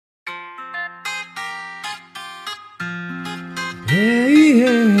Hey,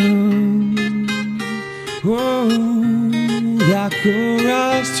 yeah. Oh, that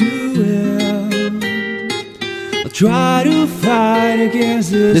chorus too well. I'll try to fight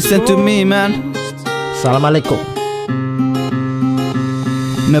against this. Listen to me, man. Salam alaikum.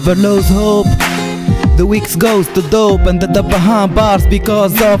 Never lose hope. The weeks goes to dope and the behind bars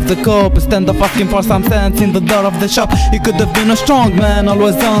because of the cope. Stand up asking for some sense in the door of the shop. You could have been a strong man,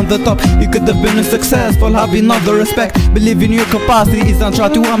 always on the top. You could have been a successful, having all the respect. Believe in your capacities and try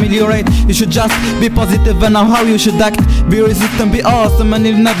to ameliorate. You should just be positive and know how you should act. Be resistant, be awesome and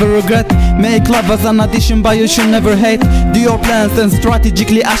you'll never regret. Make love as an addition but you should never hate. Do your plans and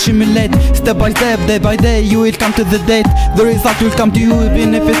strategically assimilate. Step by step, day by day, you will come to the date. The result will come to you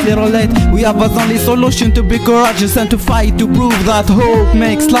even if it's little late. We have as only solution to be courageous and to fight to prove that hope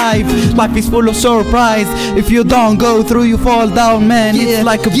makes life. Life is full of surprise. If you don't go through, you fall down, man. It's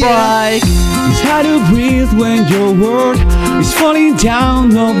like a bike. It's hard to breathe when your world is falling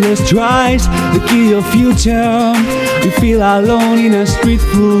down. Hopeless tries to kill your future. You feel alone in a street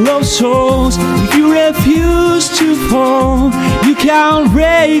full of souls. If you refuse to fall, you can't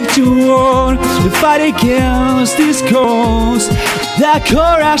break the wall. You fight against this cause. That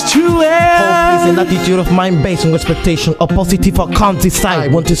chorus true Hope is an attitude of mind based on expectation, a positive account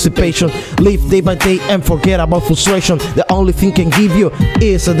decide anticipation. Live day by day and forget about frustration. The only thing can give you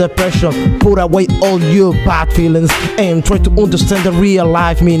is a depression. Put away all your bad feelings and try to understand the real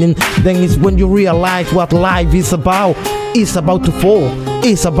life meaning. Then it's when you realize what life is about. It's about to fall,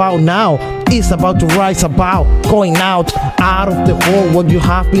 it's about now, it's about to rise, about going out of the hole. What you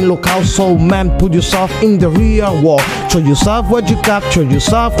have been, look out, so man, put yourself in the real world. Show yourself what you got, show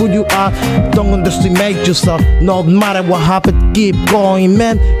yourself who you are. Don't underestimate yourself, no matter what happens, keep going,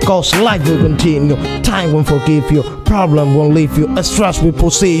 man. Cause life will continue, time won't forgive you, problem won't leave you, and stress will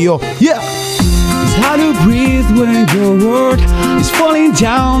pursue you. Yeah! It's hard to breathe when your world is falling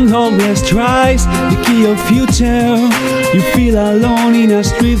down. Hopeless tries to kill your future. You feel alone in a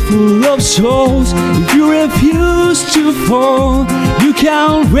street full of souls. If you refuse to fall, you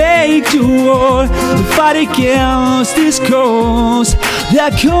can't break the wall. You fight against this cause.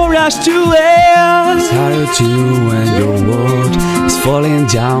 That chorus to end. It's harder to when your world is falling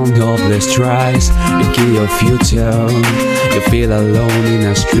down. Hopeless tries to kill your future. You feel alone in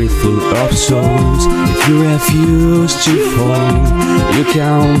a street full of souls. If you refuse to fall, you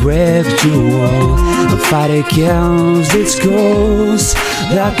can't break the wall and fight against its cause.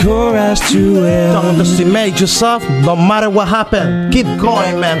 That chorus to end. Don't underestimate yourself, no matter what happens. Keep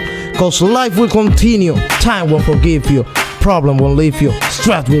going, man. Cause life will continue, time won't forgive you, problem won't leave you,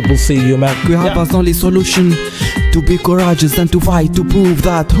 stress will pursue you, man. We have as only solution to be courageous and to fight to prove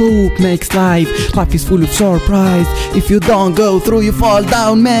that hope makes life. Life is full of surprise. If you don't go through, you fall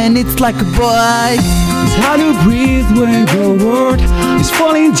down, man. It's like a bike. It's hard to breathe when your world is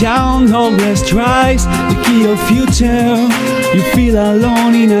falling down. Hopeless tries to kill your future. You feel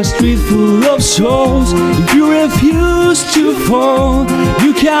alone in a street full of souls. If you refuse to fall,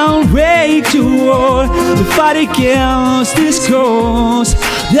 you can't break the wall. You fight against this cause.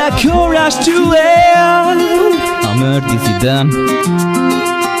 That chorus to end. Ameur Zidane,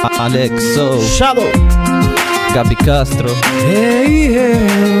 Alex Shadow Gabi Castro. Hey,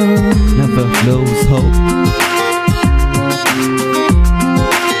 yeah. Never lose hope.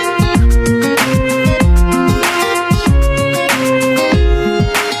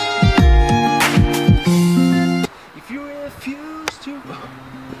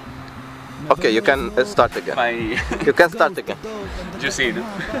 Okay, you can start again. You can start again. Just see it.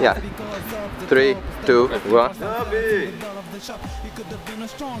 Yeah. 3, 2, 1.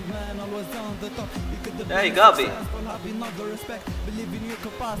 Hey, Gabi.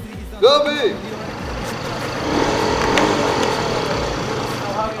 Gabi!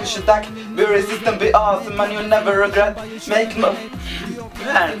 You should act, be resistant, be awesome, and you'll never regret. Make love.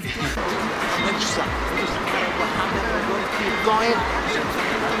 Man. Keep going.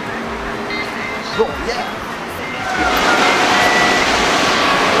 Go, yeah.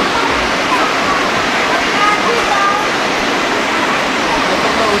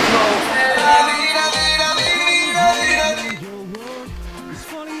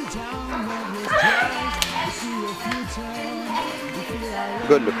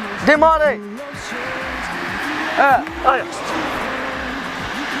 Good look. Demore!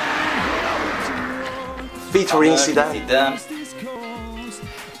 Featuring Zidane.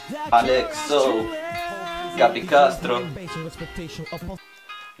 Alex Gabi Castro.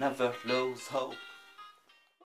 Never lose hope.